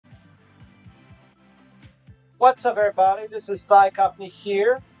What's up, everybody? This is Thigh Company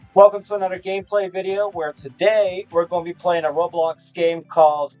here. Welcome to another gameplay video where today we're going to be playing a Roblox game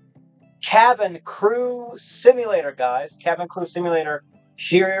called Cabin Crew Simulator, guys. Cabin Crew Simulator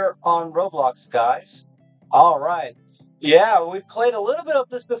here on Roblox, guys. All right. Yeah, we played a little bit of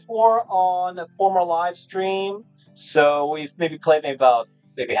this before on a former live stream. So we've played about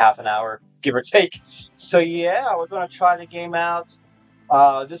half an hour, give or take. So yeah, we're going to try the game out.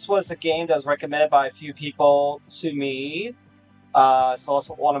 This was a game that was recommended by a few people to me. So I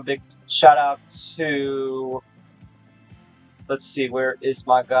also want a big shout out to, let's see, where is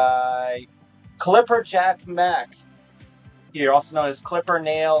my guy? Clipper Jack Mac, here, also known as Clipper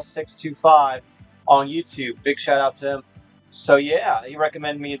Nail 625 on YouTube. Big shout out to him. So yeah, he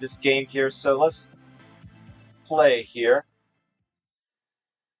recommended me this game here. So let's play here.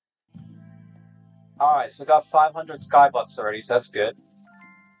 Alright, so we got 500 Skybucks already, so that's good.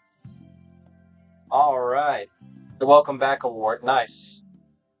 Alright. The Welcome Back Award. Nice.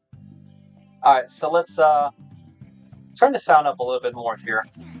 Alright, so let's turn the sound up a little bit more here.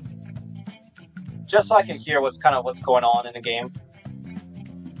 Just so I can hear what's going on in the game.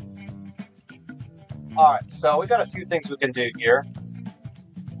 Alright, so we got a few things we can do here.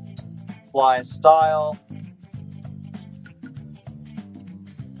 Fly in style.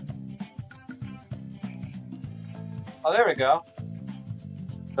 Oh, there we go.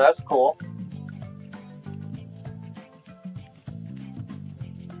 That's cool.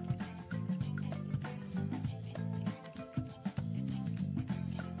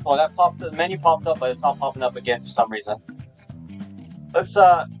 Well, the menu popped up, but it's not popping up again for some reason. Let's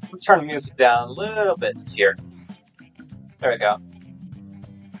turn the music down a little bit here. There we go.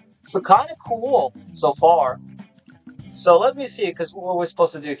 So kind of cool so far. So let me see, because what we're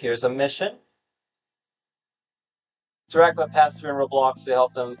supposed to do here is a mission. Interact with a passenger in Roblox to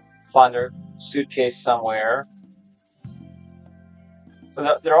help them find their suitcase somewhere.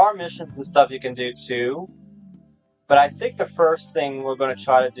 So there are missions and stuff you can do too. But I think the first thing we're going to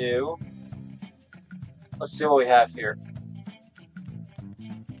try to do... Let's see what we have here.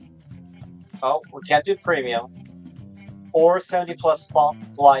 Oh, we can't do premium. Or 70 plus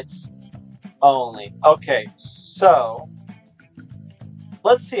flights only. Okay, so...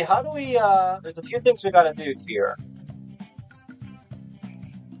 Let's see, how do we... there's a few things we got to do here.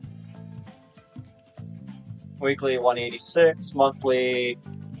 Weekly 186, monthly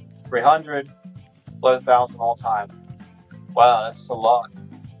 300, 11,000 all time. Wow, that's a lot.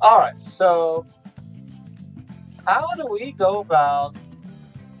 Alright, so how do we go about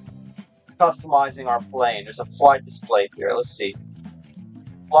customizing our plane? There's a flight display here. Let's see.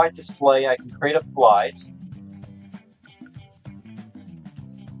 Flight display, I can create a flight.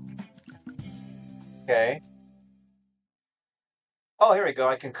 Okay. Oh, here we go.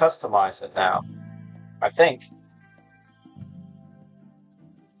 I can customize it now. I think.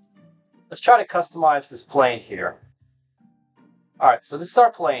 Let's try to customize this plane here. Alright, so this is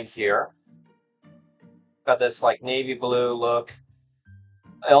our plane here. Got this like navy blue look.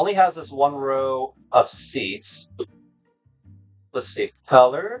 It only has this one row of seats. Let's see.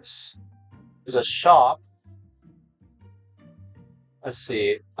 Colors. There's a shop. Let's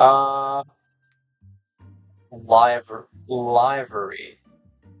see. Livery.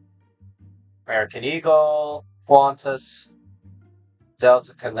 American Eagle, Qantas,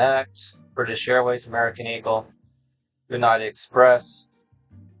 Delta Connect, British Airways, American Eagle, United Express.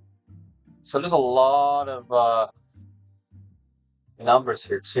 So there's a lot of numbers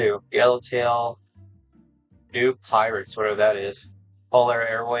here too. Yellowtail, New Pirates, whatever that is. Polar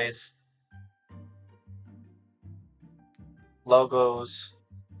Airways. Logos.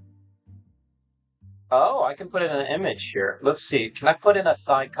 Oh, I can put in an image here. Let's see. Can I put in a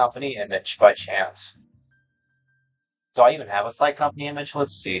Thigh Company image by chance? Do I even have a Thigh Company image?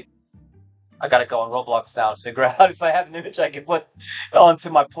 Let's see. I gotta go on Roblox now to figure out if I have an image I can put onto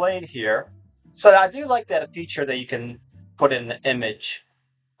my plane here. So I do like that feature that you can put in an image.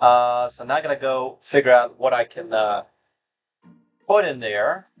 So now I gotta go figure out what I can put in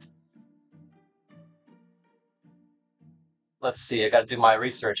there. Let's see. I gotta do my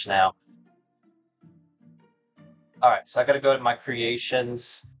research now. Alright, so I gotta go to my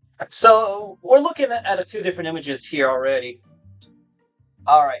creations. So we're looking at a few different images here already.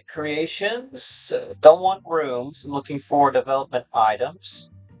 Alright, creations. Don't want rooms. I'm looking for development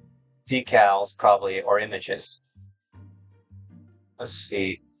items. Decals, probably, or images. Let's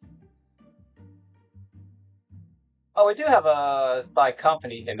see. Oh, we do have a Thigh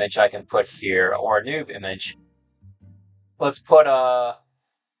Company image I can put here, or a noob image. Let's put a...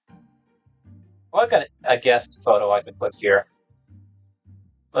 Well, I've got a guest photo I can put here.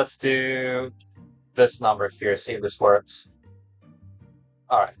 Let's do this number here, see if this works.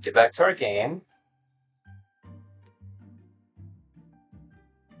 All right, get back to our game.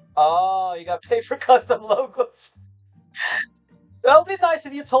 Oh, you got to pay for custom logos. That would be nice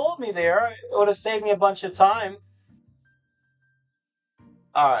if you told me there. It would have saved me a bunch of time.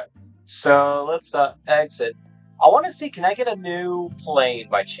 All right, so let's exit. I want to see, can I get a new plane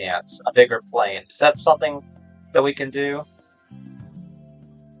by chance? A bigger plane. Is that something that we can do?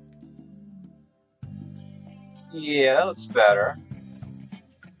 Yeah, that looks better.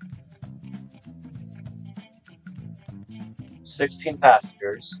 16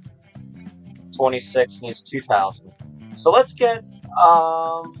 passengers. 26 needs 2,000. So let's get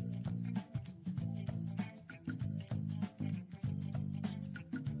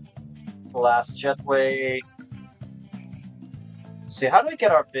the last jetway. See, how do we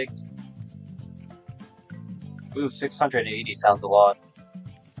get our big... Ooh, 680 sounds a lot.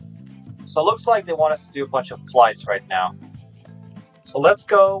 So it looks like they want us to do a bunch of flights right now. So let's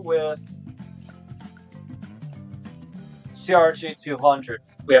go with CRG 200.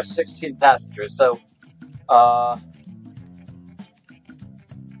 We have 16 passengers, so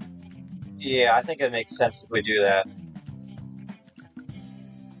yeah, I think it makes sense if we do that.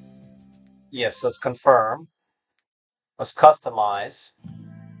 Yes, let's confirm. Let's customize.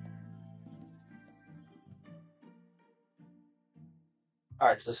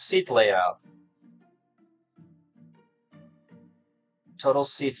 Alright, it's a seat layout. Total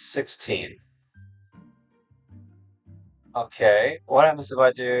seats 16. Okay, what happens if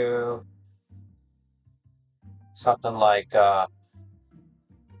I do something like, oh,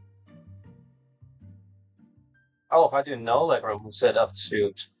 if I do no legroom, moves it up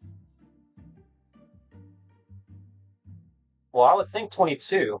to... Well, I would think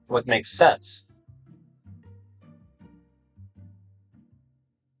 22 would make sense.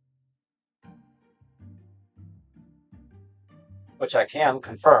 Which I can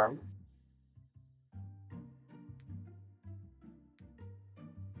confirm.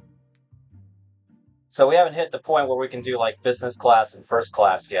 So we haven't hit the point where we can do like business class and first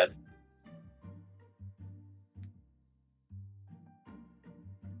class yet.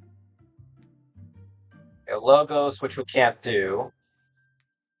 Okay, logos, which we can't do.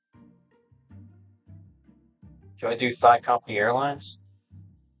 Can I do Thai Company Airlines?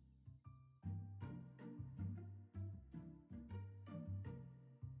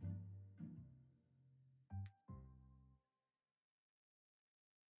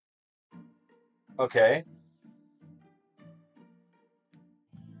 Okay.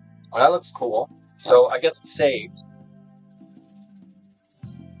 Well, that looks cool. So I guess it's saved.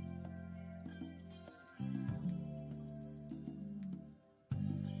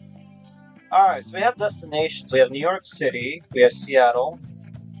 Alright, so we have destinations. We have New York City, we have Seattle.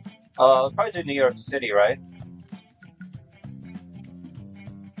 Let's probably do New York City, right?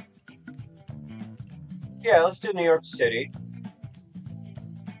 Yeah, let's do New York City.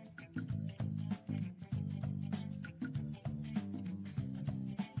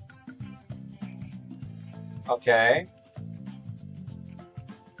 Okay.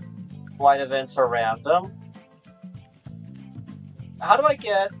 Flight events are random. How do I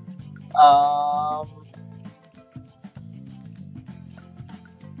get,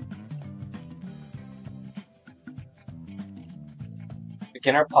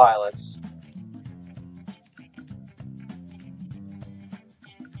 beginner pilots?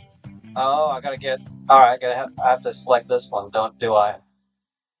 Oh, I gotta get... Alright, I have to select this one, do I?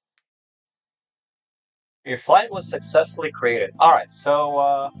 Your flight was successfully created. Alright,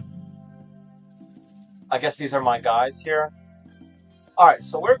 so, I guess these are my guys here. Alright,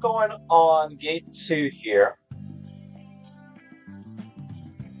 so we're going on gate 2 here.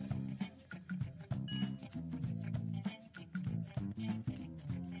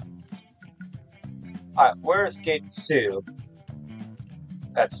 Alright, where's gate 2?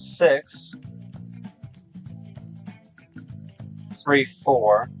 That's 6. 3,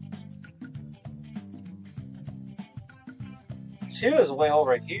 4. 2 is way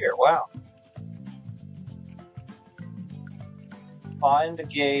over here, wow. Find the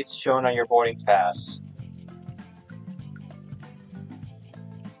gates shown on your boarding pass.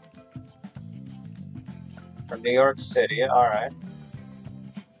 From New York City, alright.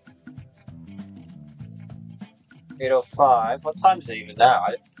 8:05. What time is it even now?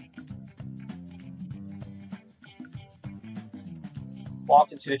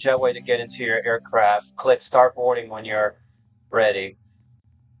 Walk into the jetway to get into your aircraft. Click start boarding when you're ready.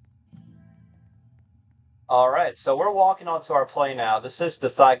 Alright, so we're walking onto our plane now. This is the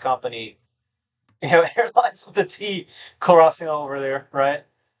Thai Company, airlines with the T crossing over there, right?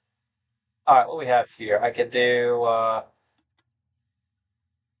 All right, what we have here? I could do.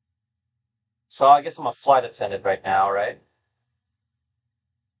 So I guess I'm a flight attendant right now, right?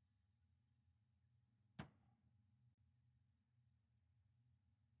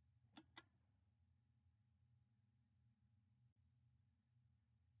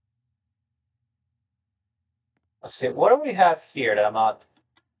 Let's see. What do we have here that I'm not?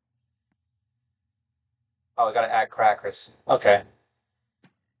 Oh, I gotta add crackers. Okay.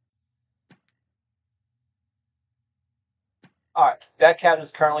 All right. That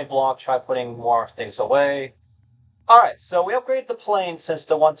cabin's currently blocked. Try putting more things away. All right. So we upgraded the plane since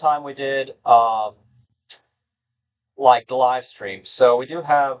the one time we did like the live stream. So we do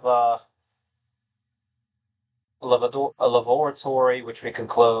have a laboratory which we can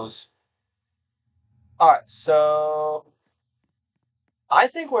close. All right. So I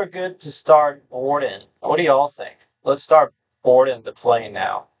think we're good to start boarding. What do y'all think? Let's start boarding the plane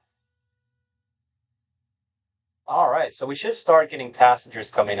now. All right, so we should start getting passengers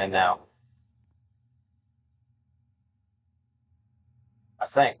coming in now. I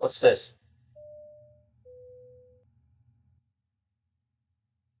think. What's this?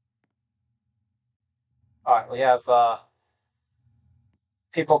 All right, we have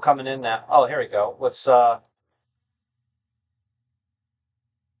people coming in now. Oh, here we go. Let's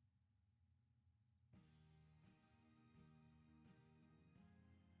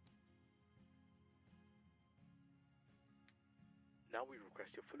Now we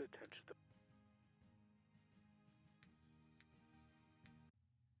request your full attention to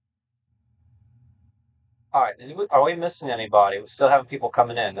all right, are we missing anybody? We still having people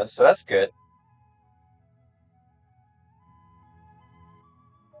coming in, so that's good.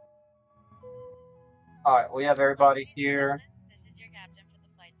 All right, we have everybody Ladies and here. gentlemen, this is your captain for the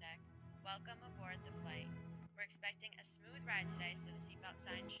flight deck. Welcome aboard the flight. We're expecting a smooth ride today, so the seatbelt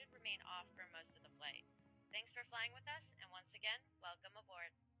sign should remain off for most of the flight. Thanks for flying with us, and once again, welcome aboard.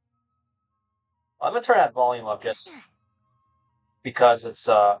 I'm gonna turn that volume up just because it's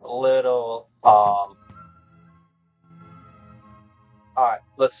a little all right,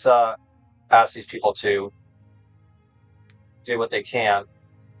 let's ask these people to do what they can.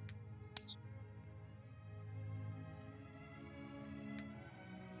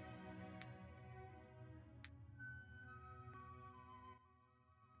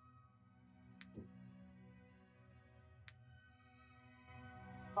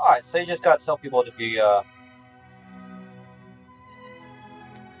 All right, so you just gotta tell people to be oh,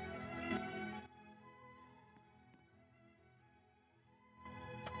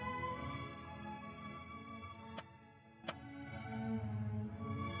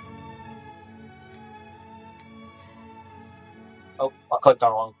 I clicked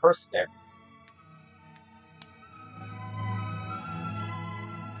on the wrong person there.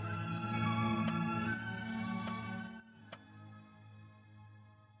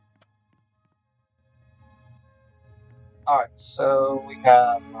 All right, so we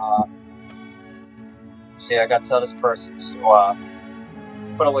have see, I gotta tell this person to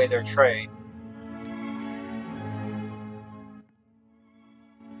put away their tray.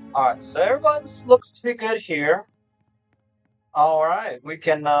 All right, so everyone looks to be good here. All right, we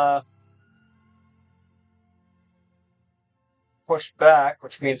can push back,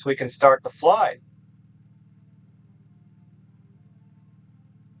 which means we can start the flight.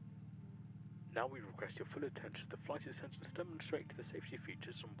 Now we request your full attention to the flight attendants demonstrate the safety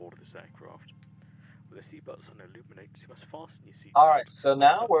features on board this aircraft. With the seatbelt sign illuminates, you must fasten your All seatbelt right, so by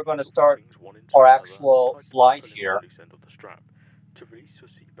now we're firmly going to pulling the start strings one into our another and actual tightly flight pulling on the here. loose end of the strap. To release your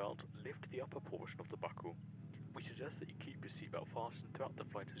seatbelt, lift the upper portion of the buckle. We suggest that you keep your seatbelt fastened throughout the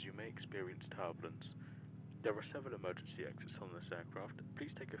flight as you may experience turbulence. There are several emergency exits on this aircraft.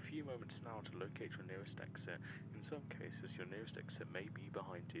 Please take a few moments now to locate your nearest exit. In some cases, your nearest exit may be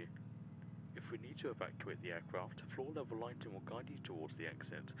behind you. If we need to evacuate the aircraft, floor-level lighting will guide you towards the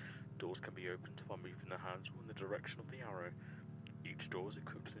exit. Doors can be opened by moving the handle in the direction of the arrow. Each door is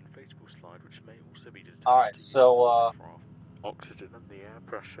equipped with an inflatable slide which may also be All detached right, to use as so a life raft. Oxygen and the air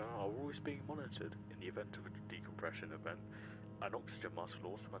pressure are always being monitored. In the event of a decompression event, an oxygen mask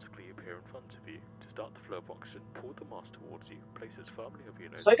will automatically appear in front of you. To start the flow of oxygen, pull the mask towards you, place it firmly over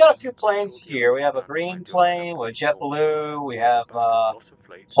your nose so we and got a mouth, few and planes secure the here. We oxygen have a band green behind your head plane after with install. JetBlue. We Ensure the have band does not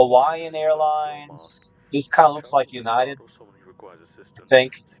inflate or oxygen Hawaiian is flowing to your mask. Airlines. This kind of For looks like travelers abroad United, or someone who requires I assistance,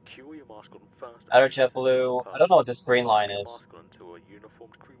 think. secure your mask on first and Other leave it to the other JetBlue. I don't know person. what this green Keep line your is. mask on until a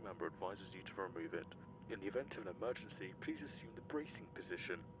uniformed crew member advises you to remove it. In the event of an emergency, please assume the bracing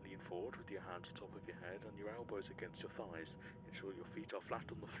position. Lean forward with your hands on top of your head and your elbows against your thighs. Ensure your feet are flat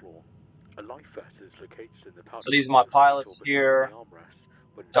on the floor. A life vest is located in the pouch So these are my beneath your seat or pilots between the here. armrests.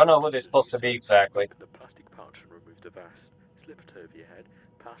 When Don't know who instructed they're to do supposed to so, be exactly. open the plastic pouch and remove the vest. Slip it over your head,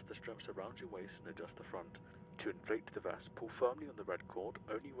 pass the straps around your waist and adjust the front. To inflate the vest, pull firmly on the red cord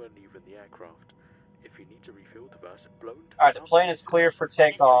only when leaving the aircraft. If you need to refill the vest, blow into Alright, the the plane is mouthpiece clear for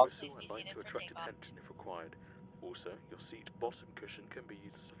Flight takeoff. attendants, whistle please and be light seated to for attract takeoff. attention if required. Also, your seat bottom cushion can be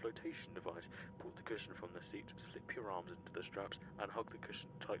used as a flotation device. Pull the cushion from the seat, slip your arms into the straps, and hug the cushion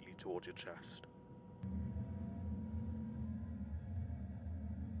tightly towards your chest.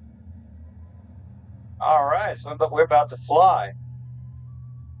 Alright, so we're about to fly.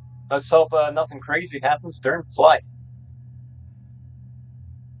 Let's hope nothing crazy happens during flight.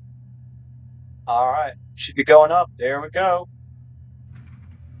 Alright, should be going up. There we go.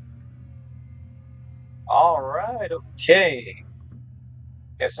 Alright, okay.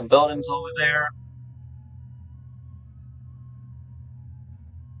 Got some buildings over there.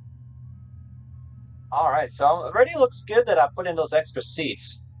 Alright, so it already looks good that I put in those extra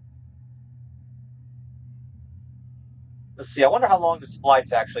seats. Let's see, I wonder how long this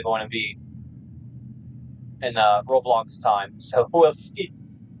flight's actually going to be in Roblox time. So we'll see.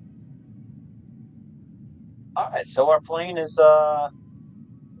 Alright, so our plane is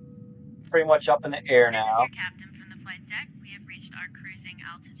pretty much up in the air This is now. your captain from the flight deck. We have reached our cruising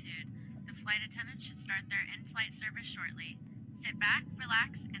altitude. The flight attendants should start their in-flight service shortly. Sit back,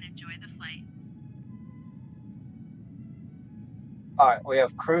 relax, and enjoy the flight. Alright, we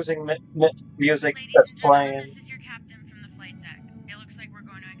have cruising music Ladies that's and gentlemen, playing. this is your captain from the flight deck. It looks like we're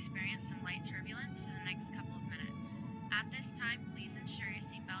going to experience some light turbulence for the next couple of minutes. At this time, please ensure your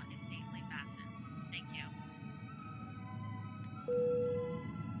seatbelt is safely fastened. Thank you.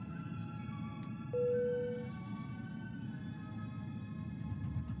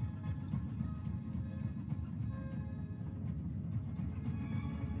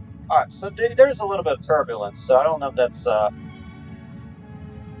 Alright, so there's a little bit of turbulence, so I don't know if that's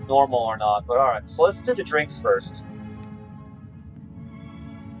normal or not, but alright, so let's do the drinks first.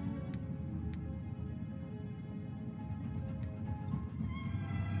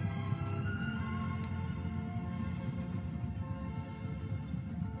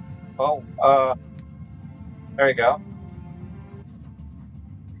 Oh, there you go.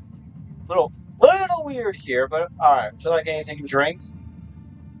 Little weird here, but alright. Would you like anything to drink?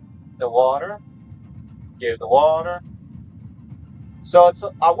 The water. Give the water. So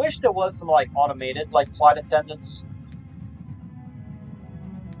I wish there was some like automated like flight attendants.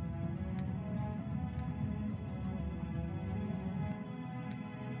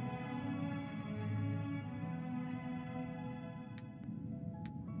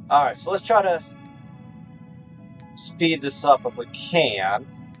 Alright, so let's try to speed this up if we can.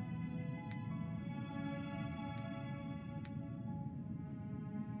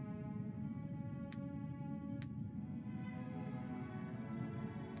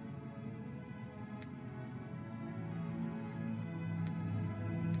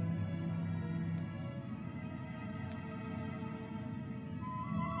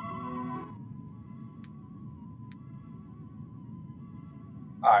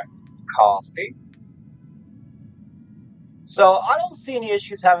 Alright, coffee. So I don't see any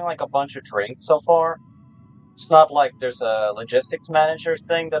issues having like a bunch of drinks so far. It's not like there's a logistics manager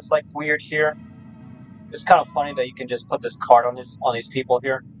thing that's like weird here. It's kind of funny that you can just put this card on these people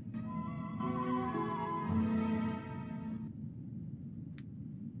here.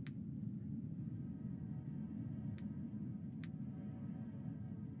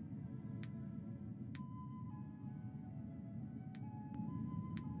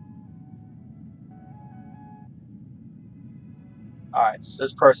 Alright, so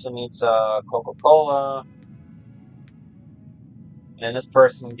this person needs Coca-Cola. And this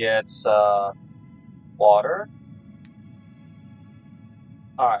person gets water.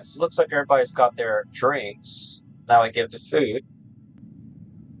 Alright, so it looks like everybody's got their drinks. Now I give the food.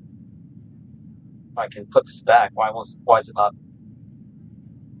 If I can put this back, why is it not?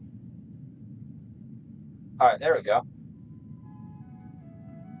 Alright, there we go.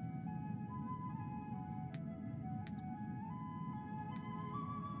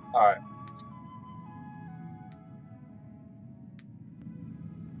 Alright.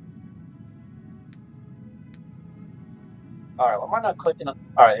 Alright, why am I not clicking on?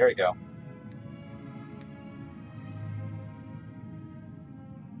 Alright, here we go.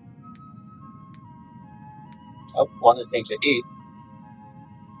 Oh, one of the things to eat.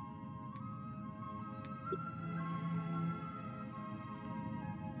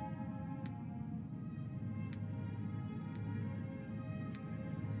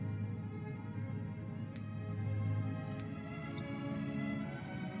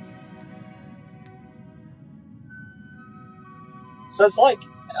 So it's like,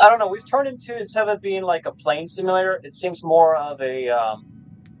 I don't know, we've turned into, instead of it being like a plane simulator, it seems more of a,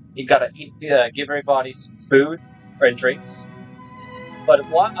 you gotta eat, give everybody some food and drinks. But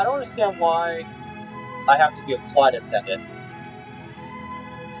why, I don't understand why I have to be a flight attendant.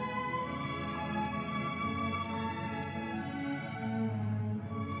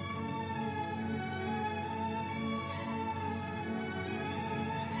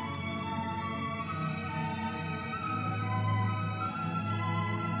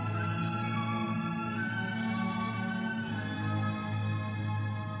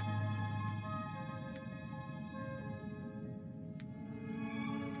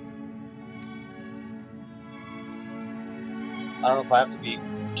 I don't know if I have to be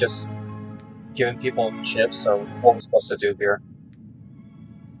just giving people chips or what we're supposed to do here.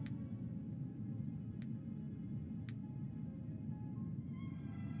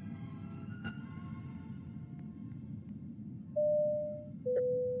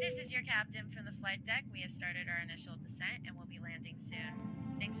 This is your captain from the flight deck. We have started our initial descent and will be landing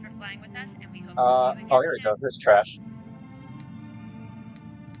soon. Thanks for flying with us, and we hope to see you again Oh, here we soon. go. Here's trash.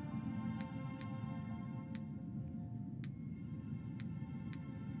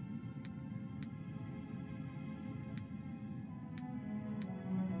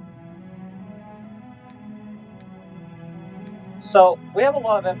 So we have a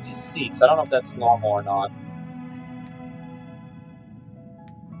lot of empty seats. I don't know if that's normal or not.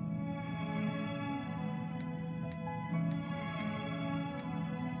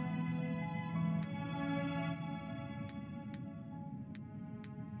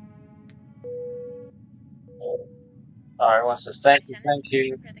 All right, everyone says thank you, Attendants, thank please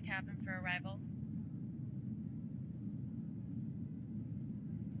you. prepare the cabin for arrival.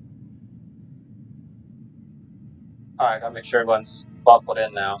 All right, gotta make sure everyone's buckled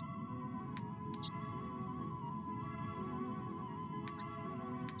in now.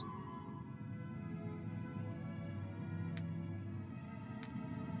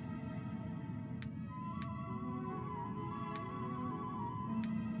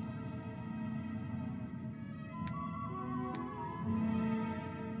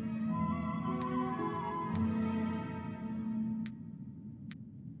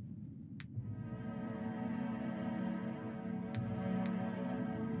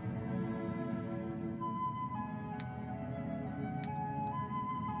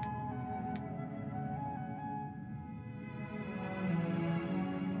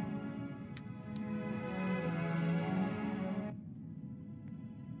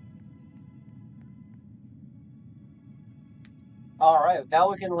 All right,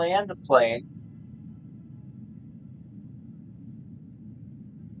 now we can land the plane.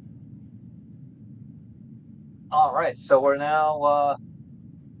 All right, so we're now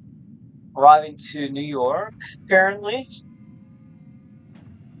arriving to New York, apparently.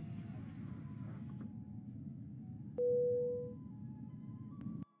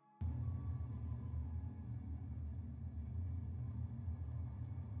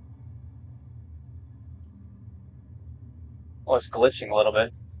 Oh, it's glitching a little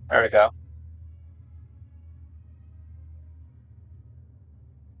bit. There we go.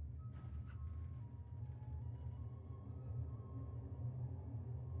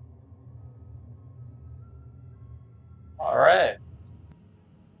 All right.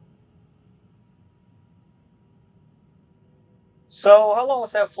 So how long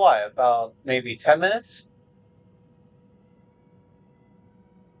was that flight? About maybe 10 minutes?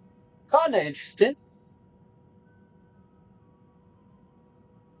 Kind of interesting.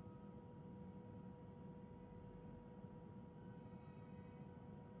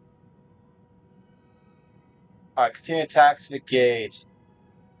 All right, continue to taxi the gate.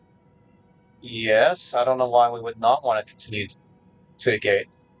 Yes, I don't know why we would not want to continue to the gate.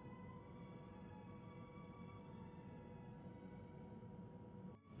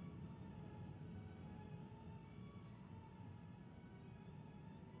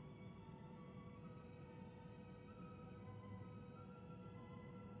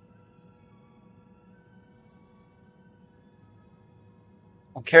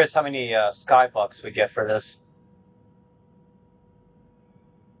 I'm curious how many Skybucks we get for this.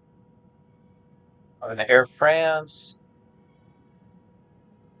 In the Air France.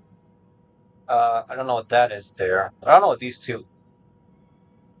 I don't know what that is there. I don't know what these two.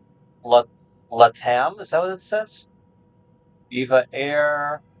 La, Latam, is that what it says? Viva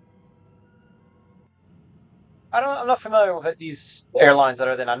Air. I'm not familiar with these airlines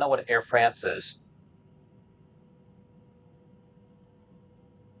other than I know what Air France is.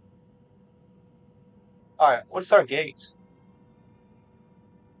 All right, what's our gate?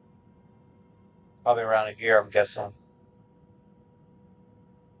 Probably around here, I'm guessing.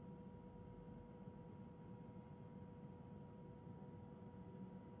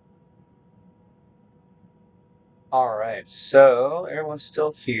 Alright, so everyone's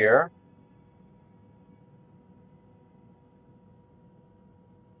still here.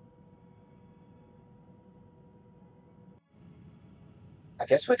 I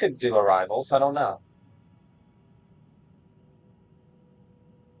guess we could do arrivals, I don't know.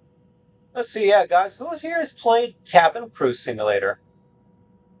 Let's see, yeah, guys, who here has played Cabin Crew Simulator?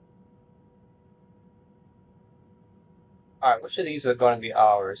 Alright, which of these are going to be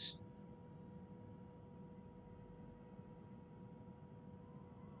ours?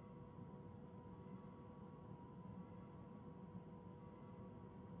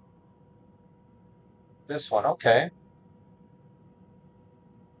 This one, okay.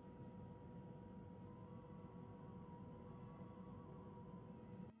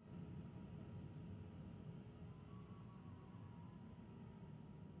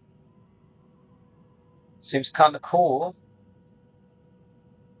 Seems kind of cool.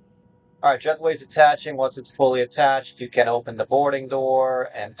 Alright, jetway's attaching. Once it's fully attached, you can open the boarding door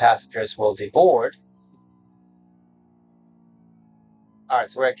and passengers will deboard. Alright,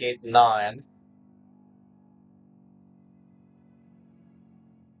 so we're at gate 9.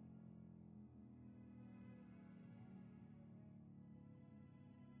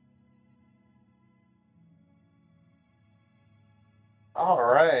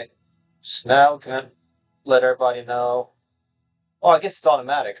 Alright. So now we can let everybody know. Oh, I guess it's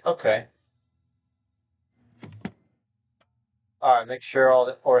automatic. Okay. Alright, make sure all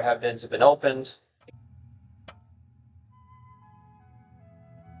the overhead bins have been opened.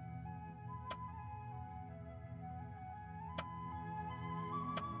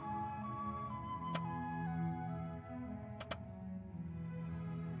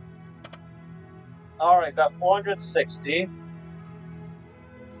 Alright, got 460.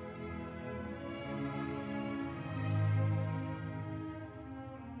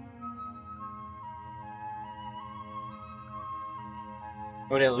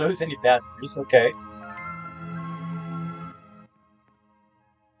 We didn't lose any passengers, okay.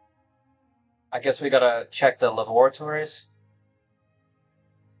 I guess we gotta check the laboratories.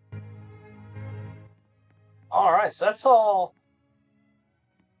 Alright, so that's all.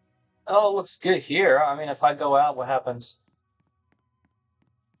 Oh, it looks good here. I mean, if I go out, what happens?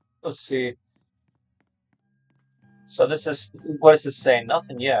 Let's see. So this is, what is this saying?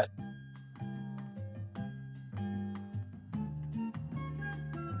 Nothing yet.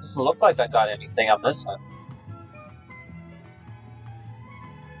 Doesn't look like I got anything I'm missing.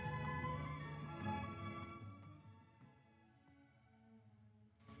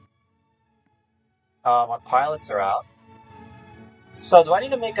 My pilots are out. So do I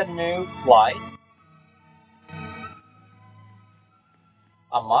need to make a new flight?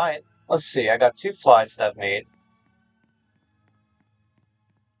 I might. Let's see, I got 2 flights that I've made.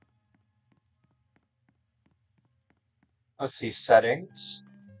 Let's see, settings,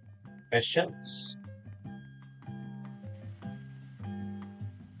 missions.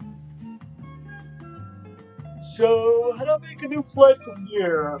 So, how do I make a new flight from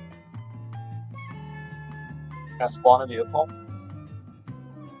here? Can I spawn a vehicle?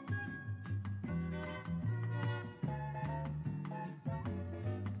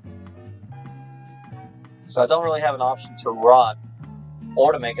 So I don't really have an option to run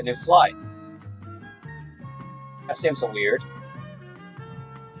or to make a new flight. That seems weird.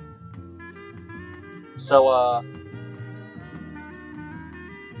 So,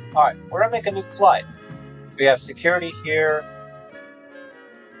 alright, we're gonna make a new flight. We have security here.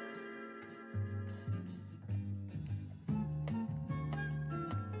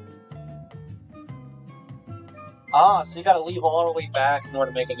 Ah, so you gotta leave all the way back in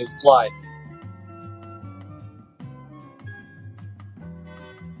order to make a new flight.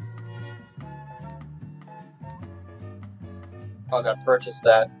 Oh, I gotta purchase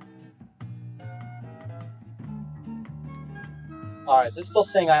that. Alright, is it still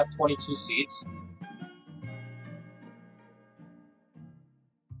saying I have 22 seats?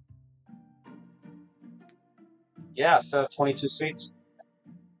 Yeah, I still have 22 seats.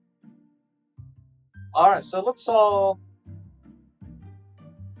 Alright, so it looks all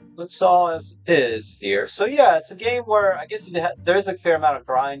as is here. So yeah, it's a game where I guess there's a fair amount of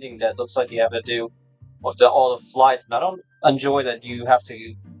grinding that looks like you have to do with all the flights, and I don't enjoy that you have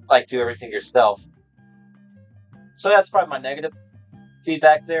to like do everything yourself. So that's probably my negative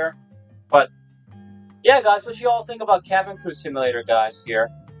feedback there. But yeah, guys, what you all think about Cabin Crew Simulator, guys, here.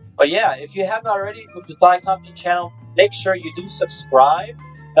 But yeah, if you haven't already with the Thai Company channel, make sure you do subscribe.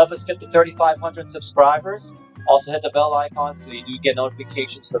 Help us get to 3,500 subscribers. Also hit the bell icon so you do get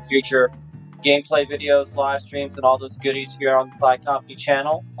notifications for future gameplay videos, live streams, and all those goodies here on the Thai Company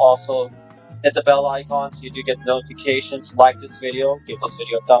channel. Also, Hit the bell icon so you do get notifications. Like this video, give this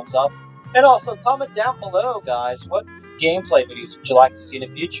video a thumbs up. And also comment down below, guys, what gameplay videos would you like to see in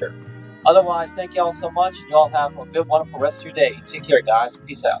the future? Otherwise, thank you all so much, and you all have a good, wonderful rest of your day. Take care, guys.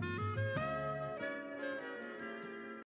 Peace out.